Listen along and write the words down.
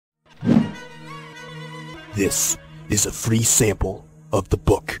This is a free sample of the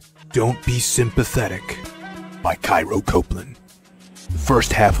book Don't Be Simp-Pathetic by Cairo Copeland. The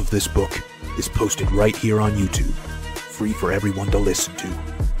first half of this book is posted right here on YouTube, free for everyone to listen to.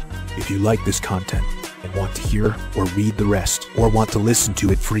 If you like this content and want to hear or read the rest, or want to listen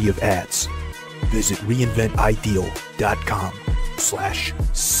to it free of ads, visit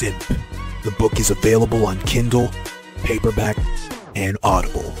reinventideal.com/simp. The book is available on Kindle, paperback, and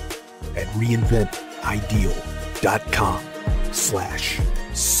Audible at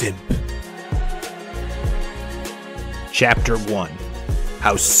reinventideal.com/simp. Chapter 1.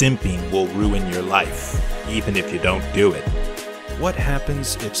 How simping will ruin your life, even if you don't do it. What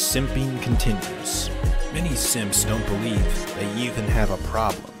happens if simping continues? Many simps don't believe they even have a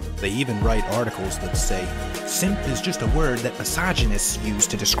problem. They even write articles that say, "Simp is just a word that misogynists use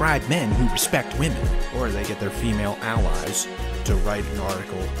to describe men who respect women." Or they get their female allies to write an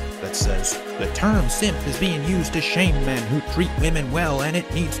article that says, "The term simp is being used to shame men who treat women well and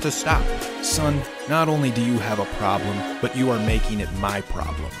it needs to stop." Son, not only do you have a problem, but you are making it my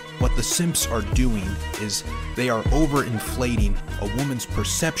problem. What the simps are doing is they are overinflating a woman's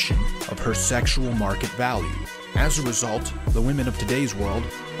perception of her sexual market value. As a result, the women of today's world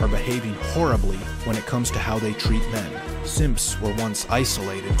are behaving horribly when it comes to how they treat men. Simps were once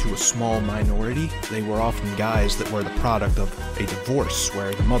isolated to a small minority. They were often guys that were the product of a divorce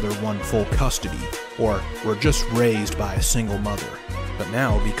where the mother won full custody, or were just raised by a single mother. But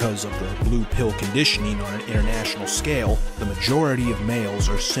now, because of the blue pill conditioning on an international scale, the majority of males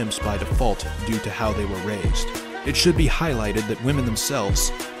are simps by default due to how they were raised. It should be highlighted that women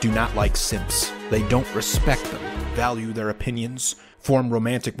themselves do not like simps. They don't respect them, value their opinions, form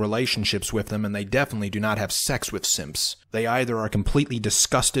romantic relationships with them, and they definitely do not have sex with simps. They either are completely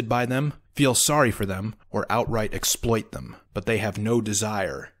disgusted by them, feel sorry for them, or outright exploit them, but they have no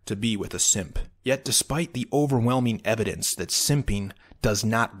desire to be with a simp. Yet despite the overwhelming evidence that simping does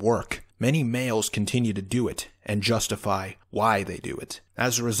not work, many males continue to do it and justify why they do it.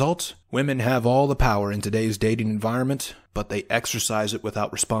 As a result, women have all the power in today's dating environment, but they exercise it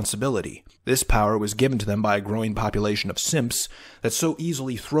without responsibility. This power was given to them by a growing population of simps that so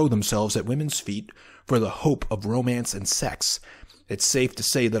easily throw themselves at women's feet for the hope of romance and sex. It's safe to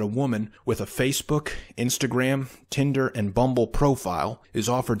say that a woman with a Facebook, Instagram, Tinder, and Bumble profile is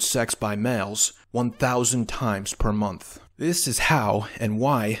offered sex by males 1,000 times per month. This is how and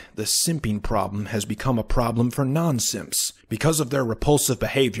why the simping problem has become a problem for non-simps. Because of their repulsive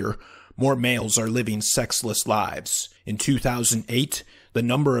behavior, more males are living sexless lives. In 2008, the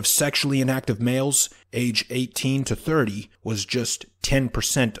number of sexually inactive males, age 18 to 30, was just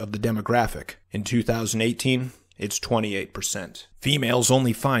 10% of the demographic. In 2018, it's 28%. Females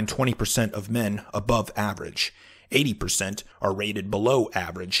only find 20% of men above average. 80% are rated below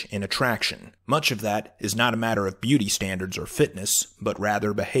average in attraction. Much of that is not a matter of beauty standards or fitness, but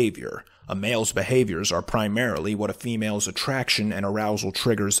rather behavior. A male's behaviors are primarily what a female's attraction and arousal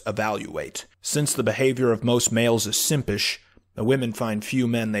triggers evaluate. Since the behavior of most males is simpish, the women find few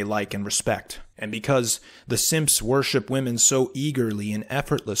men they like and respect. And because the simps worship women so eagerly and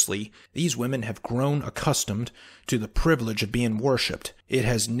effortlessly, these women have grown accustomed to the privilege of being worshipped. It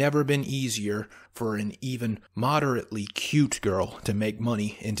has never been easier for an even moderately cute girl to make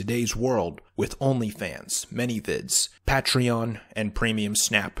money in today's world with OnlyFans, ManyVids, Patreon, and Premium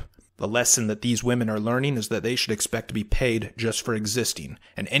Snap. The lesson that these women are learning is that they should expect to be paid just for existing,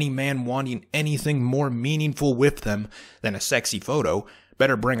 and any man wanting anything more meaningful with them than a sexy photo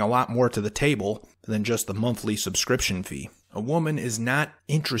better bring a lot more to the table than just the monthly subscription fee. A woman is not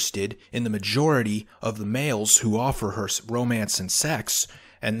interested in the majority of the males who offer her romance and sex,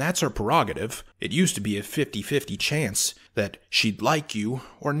 and that's her prerogative. It used to be a 50-50 chance that she'd like you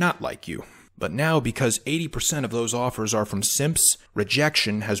or not like you. But now, because 80% of those offers are from simps,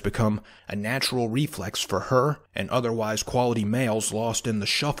 rejection has become a natural reflex for her, and otherwise quality males lost in the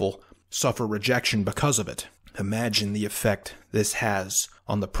shuffle suffer rejection because of it. Imagine the effect this has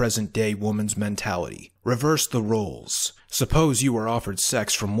on the present-day woman's mentality. Reverse the roles. Suppose you were offered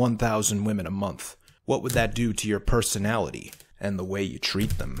sex from 1,000 women a month. What would that do to your personality and the way you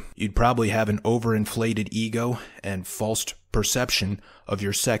treat them? You'd probably have an overinflated ego and false perception of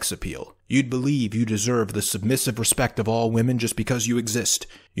your sex appeal. You'd believe you deserve the submissive respect of all women just because you exist.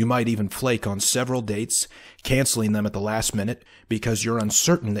 You might even flake on several dates, canceling them at the last minute because you're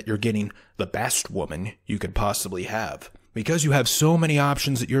uncertain that you're getting the best woman you could possibly have. Because you have so many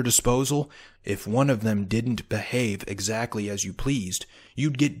options at your disposal, if one of them didn't behave exactly as you pleased,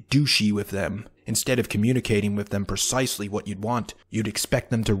 you'd get douchey with them. Instead of communicating with them precisely what you'd want, you'd expect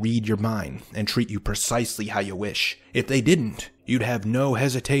them to read your mind and treat you precisely how you wish. If they didn't, you'd have no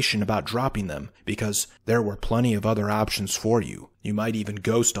hesitation about dropping them because there were plenty of other options for you. You might even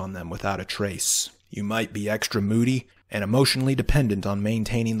ghost on them without a trace. You might be extra moody and emotionally dependent on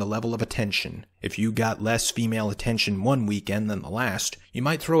maintaining the level of attention. If you got less female attention one weekend than the last, you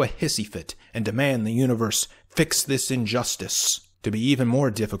might throw a hissy fit and demand the universe fix this injustice. To be even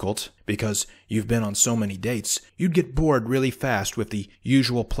more difficult, because you've been on so many dates, you'd get bored really fast with the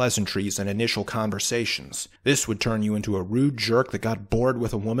usual pleasantries and initial conversations. This would turn you into a rude jerk that got bored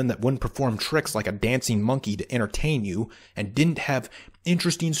with a woman that wouldn't perform tricks like a dancing monkey to entertain you, and didn't have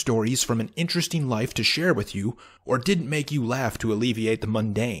interesting stories from an interesting life to share with you, or didn't make you laugh to alleviate the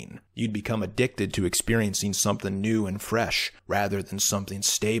mundane. You'd become addicted to experiencing something new and fresh, rather than something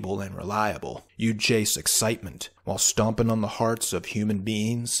stable and reliable. You'd chase excitement, while stomping on the hearts of human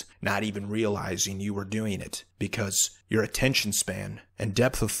beings, not even realizing you were doing it, because your attention span and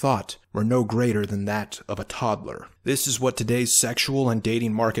depth of thought were no greater than that of a toddler. This is what today's sexual and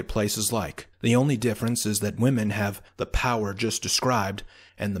dating marketplace is like. The only difference is that women have the power just described,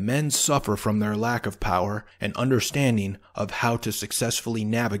 and the men suffer from their lack of power and understanding of how to successfully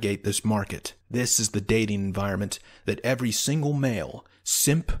navigate this market. This is the dating environment that every single male,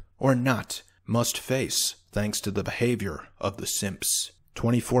 simp or not, must face, thanks to the behavior of the simps.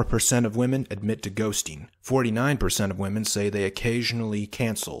 24% of women admit to ghosting. 49% of women say they occasionally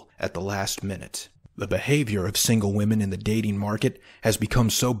cancel at the last minute. The behavior of single women in the dating market has become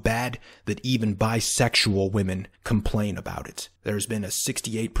so bad that even bisexual women complain about it. There's been a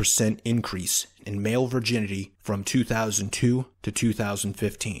 68% increase in male virginity from 2002 to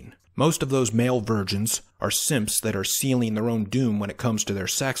 2015. Most of those male virgins are simps that are sealing their own doom when it comes to their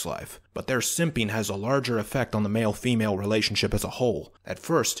sex life, but their simping has a larger effect on the male-female relationship as a whole. At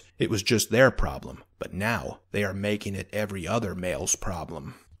first, it was just their problem, but now they are making it every other male's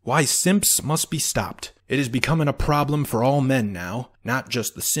problem. Why simps must be stopped. It is becoming a problem for all men now, not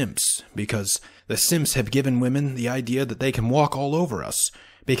just the simps, because the simps have given women the idea that they can walk all over us.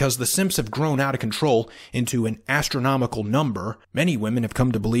 Because the simps have grown out of control into an astronomical number, many women have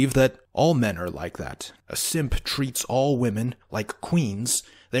come to believe that all men are like that. A simp treats all women like queens,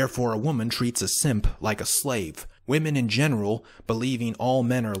 therefore a woman treats a simp like a slave. Women in general, believing all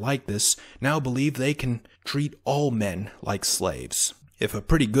men are like this, now believe they can treat all men like slaves. If a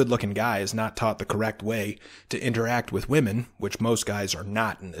pretty good-looking guy is not taught the correct way to interact with women, which most guys are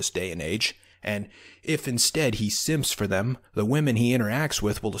not in this day and age, and if instead he simps for them, the women he interacts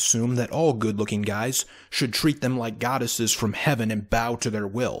with will assume that all good-looking guys should treat them like goddesses from heaven and bow to their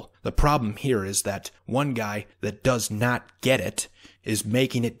will. The problem here is that one guy that does not get it is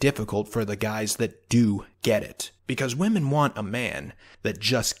making it difficult for the guys that do get it. Because women want a man that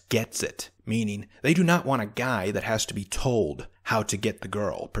just gets it, meaning they do not want a guy that has to be told how to get the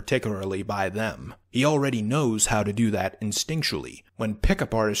girl, particularly by them. He already knows how to do that instinctually. When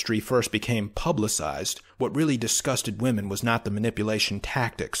pickup artistry first became publicized, what really disgusted women was not the manipulation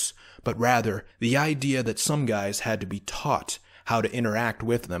tactics, but rather the idea that some guys had to be taught how to interact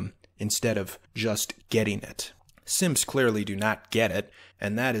with them instead of just getting it. Simps clearly do not get it,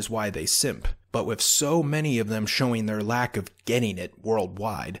 and that is why they simp. But with so many of them showing their lack of getting it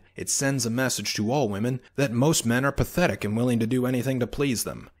worldwide, it sends a message to all women that most men are pathetic and willing to do anything to please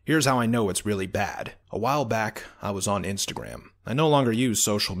them. Here's how I know it's really bad. A while back, I was on Instagram. I no longer use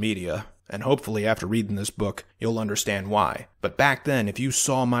social media, and hopefully after reading this book, you'll understand why. But back then, if you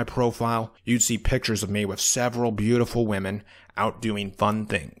saw my profile, you'd see pictures of me with several beautiful women out doing fun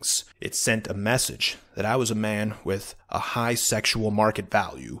things. It sent a message that I was a man with a high sexual market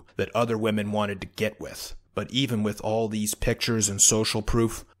value that other women wanted to get with. But even with all these pictures and social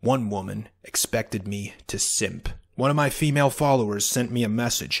proof, one woman expected me to simp. One of my female followers sent me a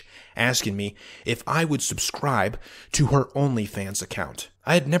message asking me if I would subscribe to her OnlyFans account.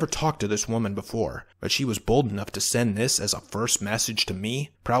 I had never talked to this woman before, but she was bold enough to send this as a first message to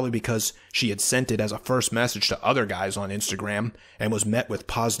me, probably because she had sent it as a first message to other guys on Instagram and was met with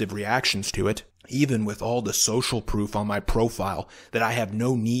positive reactions to it. Even with all the social proof on my profile that I have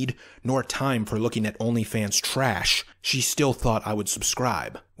no need nor time for looking at OnlyFans trash, she still thought I would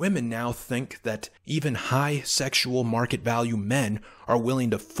subscribe. Women now think that even high sexual market value men are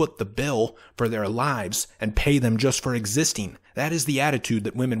willing to foot the bill for their lives and pay them just for existing. That is the attitude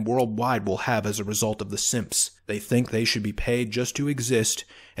that women worldwide will have as a result of the simps. They think they should be paid just to exist,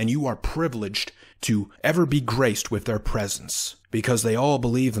 and you are privileged to ever be graced with their presence. Because they all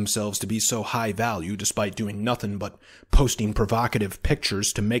believe themselves to be so high value despite doing nothing but posting provocative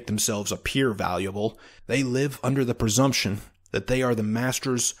pictures to make themselves appear valuable, they live under the presumption that they are the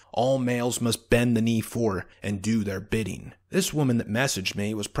masters all males must bend the knee for and do their bidding. This woman that messaged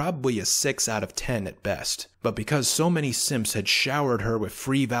me was probably a 6 out of 10 at best, but because so many simps had showered her with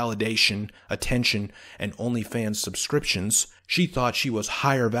free validation, attention, and OnlyFans subscriptions, she thought she was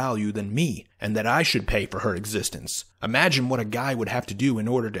higher value than me, and that I should pay for her existence. Imagine what a guy would have to do in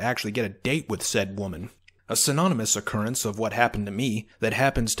order to actually get a date with said woman. A synonymous occurrence of what happened to me that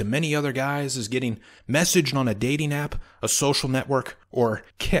happens to many other guys is getting messaged on a dating app, a social network, or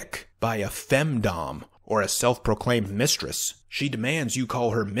kick by a femdom, or a self-proclaimed mistress. She demands you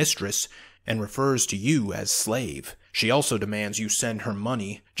call her mistress and refers to you as slave. She also demands you send her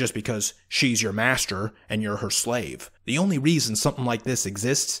money just because she's your master and you're her slave. The only reason something like this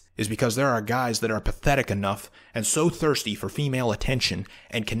exists is because there are guys that are pathetic enough and so thirsty for female attention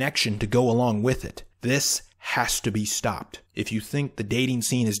and connection to go along with it. This has to be stopped. If you think the dating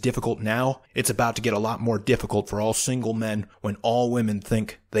scene is difficult now, it's about to get a lot more difficult for all single men when all women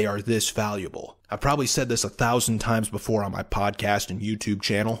think they are this valuable. I've probably said this 1,000 times before on my podcast and YouTube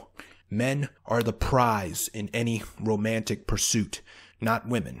channel. Men are the prize in any romantic pursuit, not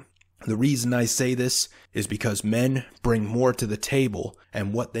women. The reason I say this is because men bring more to the table,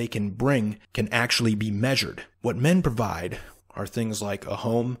 and what they can bring can actually be measured. What men provide are things like a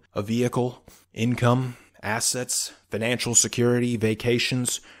home, a vehicle, income, assets, financial security,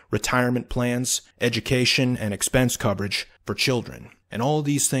 vacations, retirement plans, education, and expense coverage for children. And all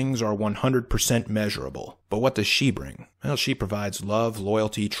these things are 100% measurable. But what does she bring? Well, she provides love,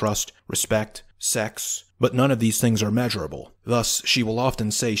 loyalty, trust, respect, sex, but none of these things are measurable. Thus, she will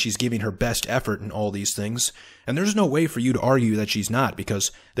often say she's giving her best effort in all these things, and there's no way for you to argue that she's not because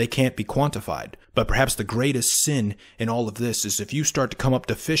they can't be quantified. But perhaps the greatest sin in all of this is if you start to come up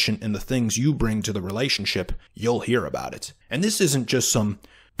deficient in the things you bring to the relationship, you'll hear about it. And this isn't just some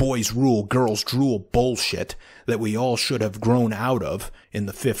boys rule, girls drool bullshit that we all should have grown out of in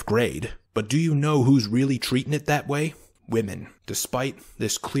the 5th grade. But do you know who's really treating it that way? Women. Despite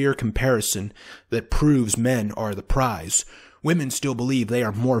this clear comparison that proves men are the prize, women still believe they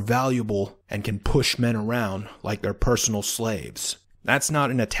are more valuable and can push men around like they're personal slaves. That's not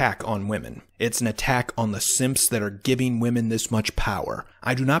an attack on women. It's an attack on the simps that are giving women this much power.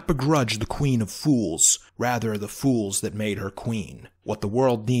 I do not begrudge the queen of fools, rather the fools that made her queen. What the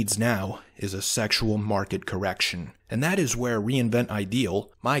world needs now is a sexual market correction. And that is where Reinvent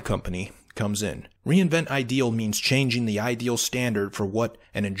Ideal, my company, comes in. Reinvent Ideal means changing the ideal standard for what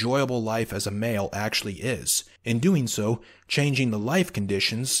an enjoyable life as a male actually is. In doing so, changing the life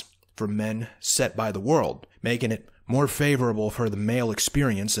conditions for men set by the world, making it more favorable for the male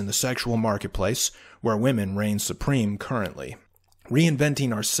experience in the sexual marketplace where women reign supreme currently.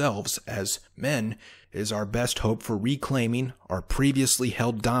 Reinventing ourselves as men is our best hope for reclaiming our previously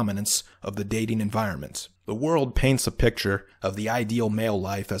held dominance of the dating environment. The world paints a picture of the ideal male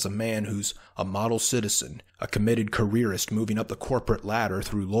life as a man who's a model citizen, a committed careerist moving up the corporate ladder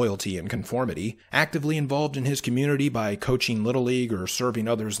through loyalty and conformity, actively involved in his community by coaching Little League or serving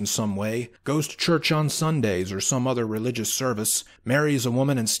others in some way, goes to church on Sundays or some other religious service, marries a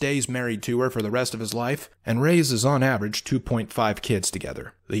woman and stays married to her for the rest of his life, and raises on average 2.5 kids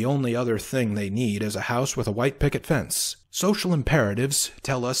together. The only other thing they need is a house with a white picket fence. Social imperatives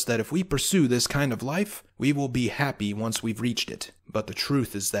tell us that if we pursue this kind of life, we will be happy once we've reached it. But the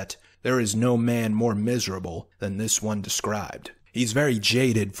truth is that there is no man more miserable than this one described. He's very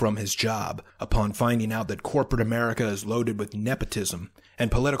jaded from his job upon finding out that corporate America is loaded with nepotism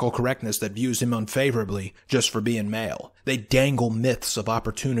and political correctness that views him unfavorably just for being male. They dangle myths of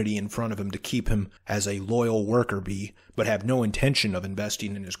opportunity in front of him to keep him as a loyal worker bee, but have no intention of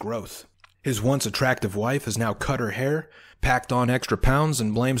investing in his growth. His once attractive wife has now cut her hair, packed on extra pounds,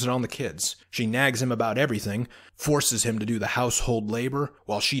 and blames it on the kids. She nags him about everything, forces him to do the household labor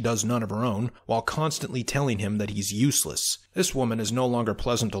while she does none of her own, while constantly telling him that he's useless. This woman is no longer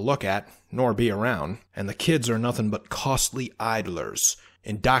pleasant to look at, nor be around, and the kids are nothing but costly idlers,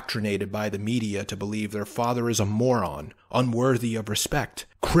 indoctrinated by the media to believe their father is a moron, unworthy of respect,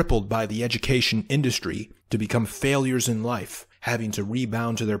 crippled by the education industry to become failures in life, having to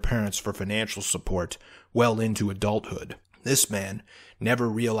rebound to their parents for financial support well into adulthood. This man never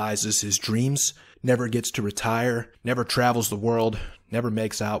realizes his dreams, never gets to retire, never travels the world, never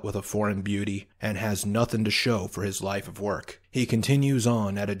makes out with a foreign beauty, and has nothing to show for his life of work. He continues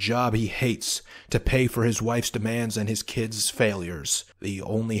on at a job he hates to pay for his wife's demands and his kids' failures. The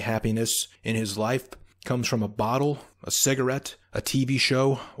only happiness in his life comes from a bottle, a cigarette, a TV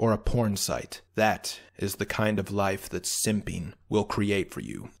show, or a porn site. That is the kind of life that simping will create for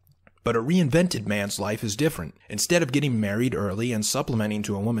you. But a reinvented man's life is different. Instead of getting married early and supplementing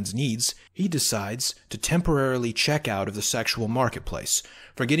to a woman's needs, he decides to temporarily check out of the sexual marketplace,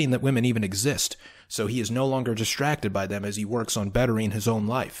 forgetting that women even exist, so he is no longer distracted by them as he works on bettering his own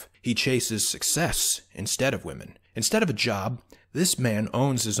life. He chases success instead of women. Instead of a job, this man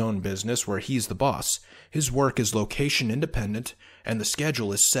owns his own business where he's the boss. His work is location independent, and the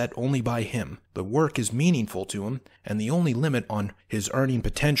schedule is set only by him. The work is meaningful to him, and the only limit on his earning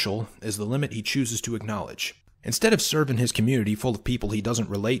potential is the limit he chooses to acknowledge. Instead of serving his community full of people he doesn't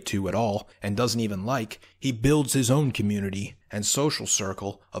relate to at all and doesn't even like, he builds his own community and social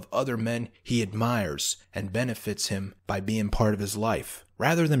circle of other men he admires and benefits him by being part of his life.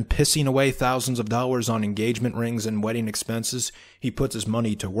 Rather than pissing away thousands of dollars on engagement rings and wedding expenses, he puts his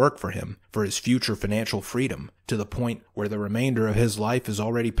money to work for him, for his future financial freedom, to the point where the remainder of his life is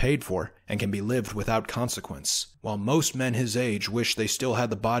already paid for and can be lived without consequence. While most men his age wish they still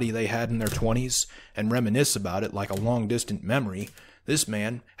had the body they had in their 20s and reminisce about it like a long-distant memory, this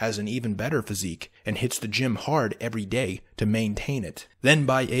man has an even better physique and hits the gym hard every day to maintain it. Then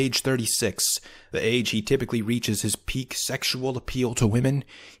by age 36, the age he typically reaches his peak sexual appeal to women,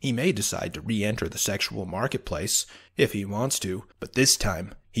 he may decide to re-enter the sexual marketplace if he wants to, but this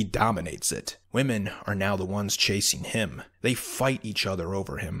time he dominates it. Women are now the ones chasing him. They fight each other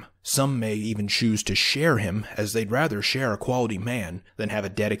over him. Some may even choose to share him, as they'd rather share a quality man than have a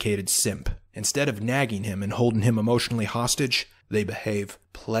dedicated simp. Instead of nagging him and holding him emotionally hostage, they behave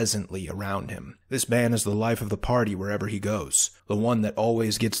pleasantly around him. This man is the life of the party wherever he goes, the one that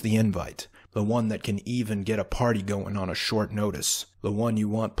always gets the invite, the one that can even get a party going on a short notice, the one you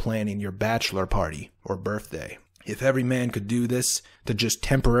want planning your bachelor party or birthday. If every man could do this, to just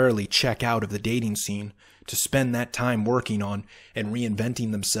temporarily check out of the dating scene, to spend that time working on and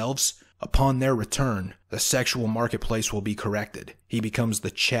reinventing themselves, upon their return, the sexual marketplace will be corrected. He becomes the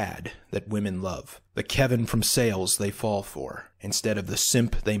Chad that women love, the Kevin from sales they fall for. Instead of the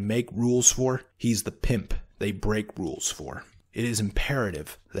simp they make rules for, he's the pimp they break rules for. It is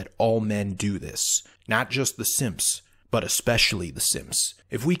imperative that all men do this, not just the simps, but especially the simps.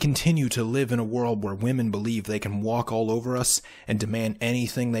 If we continue to live in a world where women believe they can walk all over us and demand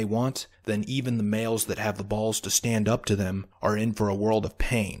anything they want, then even the males that have the balls to stand up to them are in for a world of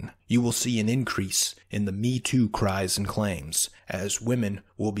pain. You will see an increase in the Me Too cries and claims, as women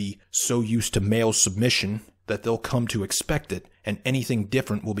will be so used to male submission that they'll come to expect it, and anything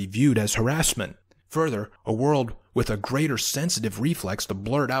different will be viewed as harassment. Further, a world with a greater sensitive reflex to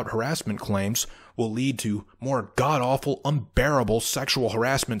blurt out harassment claims will lead to more god-awful, unbearable sexual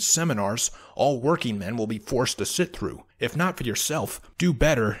harassment seminars all working men will be forced to sit through. If not for yourself, do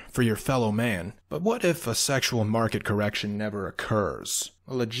better for your fellow man. But what if a sexual market correction never occurs?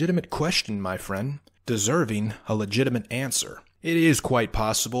 A legitimate question, my friend, deserving a legitimate answer. It is quite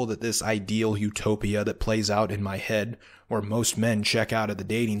possible that this ideal utopia that plays out in my head, where most men check out of the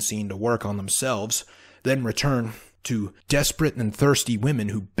dating scene to work on themselves, then return to desperate and thirsty women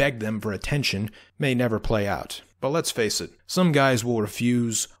who beg them for attention, may never play out. But let's face it, some guys will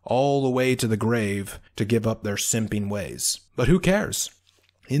refuse all the way to the grave to give up their simping ways. But who cares?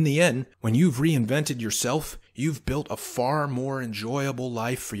 In the end, when you've reinvented yourself, you've built a far more enjoyable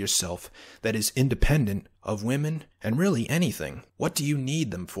life for yourself that is independent of women and really anything. What do you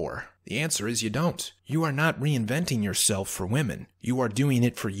need them for? The answer is you don't. You are not reinventing yourself for women. You are doing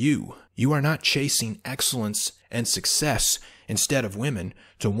it for you. You are not chasing excellence and success instead of women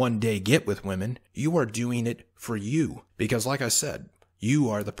to one day get with women. You are doing it for you. Because like I said, you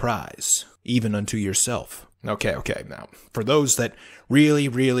are the prize, even unto yourself. Okay, now, for those that really,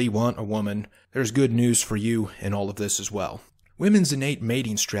 really want a woman, there's good news for you in all of this as well. Women's innate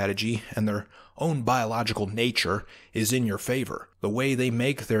mating strategy and their own biological nature is in your favor. The way they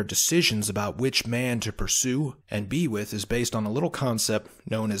make their decisions about which man to pursue and be with is based on a little concept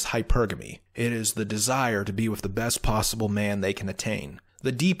known as hypergamy. It is the desire to be with the best possible man they can attain.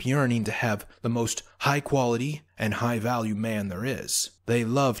 The deep yearning to have the most high-quality and high-value man there is. They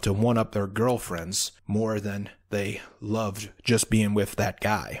love to one-up their girlfriends more than they loved just being with that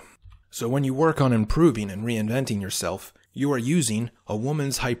guy. So when you work on improving and reinventing yourself, you are using a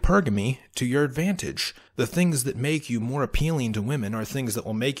woman's hypergamy to your advantage. The things that make you more appealing to women are things that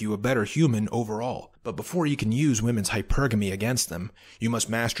will make you a better human overall. But before you can use women's hypergamy against them, you must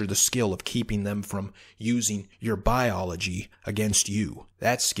master the skill of keeping them from using your biology against you.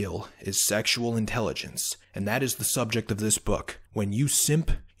 That skill is sexual intelligence, and that is the subject of this book. When you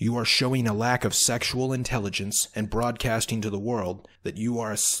simp, you are showing a lack of sexual intelligence and broadcasting to the world that you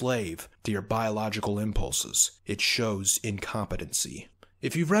are a slave to your biological impulses. It shows incompetency.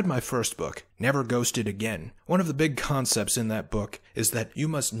 If you've read my first book, Never Ghosted Again. One of the big concepts in that book is that you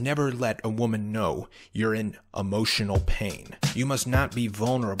must never let a woman know you're in emotional pain. You must not be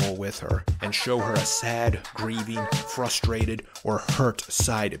vulnerable with her and show her a sad, grieving, frustrated, or hurt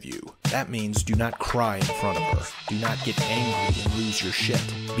side of you. That means do not cry in front of her. Do not get angry and lose your shit.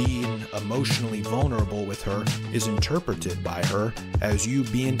 Being emotionally vulnerable with her is interpreted by her as you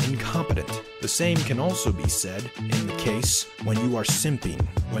being incompetent. The same can also be said in the case when you are simping,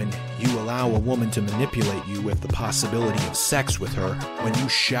 when you allow a woman to manipulate you with the possibility of sex with her, when you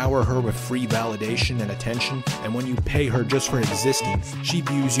shower her with free validation and attention, and when you pay her just for existing. She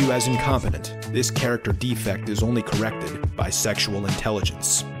views you as incompetent. This character defect is only corrected by sexual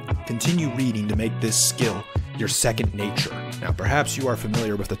intelligence. Continue reading to make this skill your second nature. Now, perhaps you are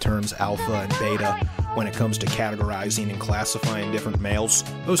familiar with the terms alpha and beta when it comes to categorizing and classifying different males.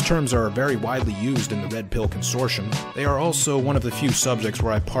 Those terms are very widely used in the Red Pill Consortium. They are also one of the few subjects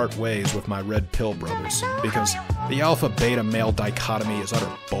where I part ways with my Red Pill brothers, because the alpha-beta male dichotomy is utter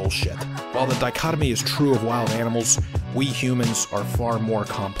bullshit. While the dichotomy is true of wild animals, we humans are far more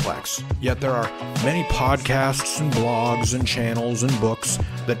complex. Yet there are many podcasts and blogs and channels and books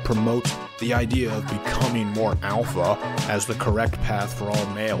that promote the idea of becoming more alpha as the correct path for all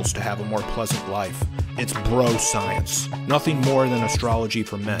males to have a more pleasant life. It's bro science, nothing more than astrology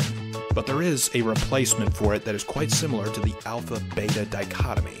for men. But there is a replacement for it that is quite similar to the alpha-beta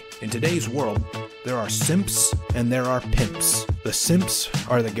dichotomy. In today's world, there are simps and there are pimps. The simps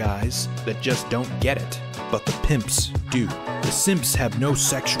are the guys that just don't get it, but the pimps do. The simps have no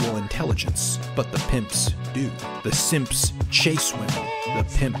sexual intelligence, but the pimps do. The simps chase women, the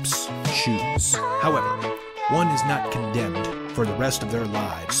pimps choose. However, one is not condemned for the rest of their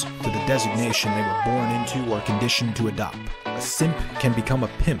lives to the designation they were born into or conditioned to adopt. A simp can become a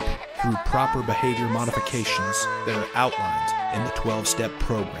pimp through proper behavior modifications that are outlined in the 12-step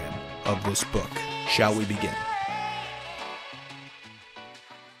program of this book. Shall we begin?